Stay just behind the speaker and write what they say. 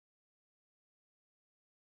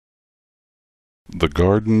The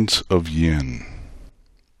Gardens of Yin.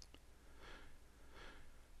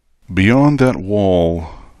 Beyond that wall,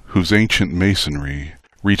 whose ancient masonry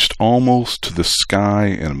reached almost to the sky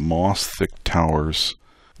in moss-thick towers,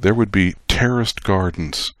 there would be terraced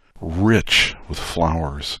gardens, rich with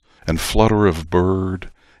flowers, and flutter of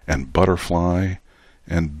bird, and butterfly,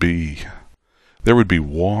 and bee. There would be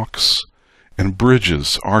walks, and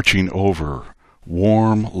bridges arching over,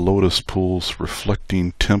 warm lotus pools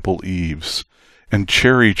reflecting temple eaves, and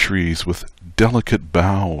cherry trees with delicate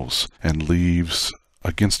boughs and leaves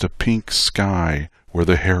against a pink sky where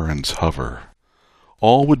the herons hover.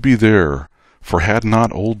 All would be there, for had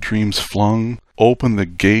not old dreams flung open the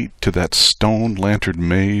gate to that stone-lanterned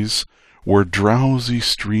maze, where drowsy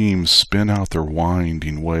streams spin out their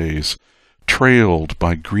winding ways, trailed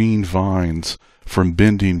by green vines from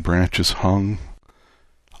bending branches hung?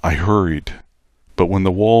 I hurried, but when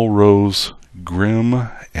the wall rose grim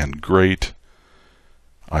and great,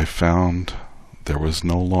 I found there was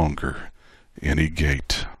no longer any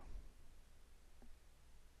gate.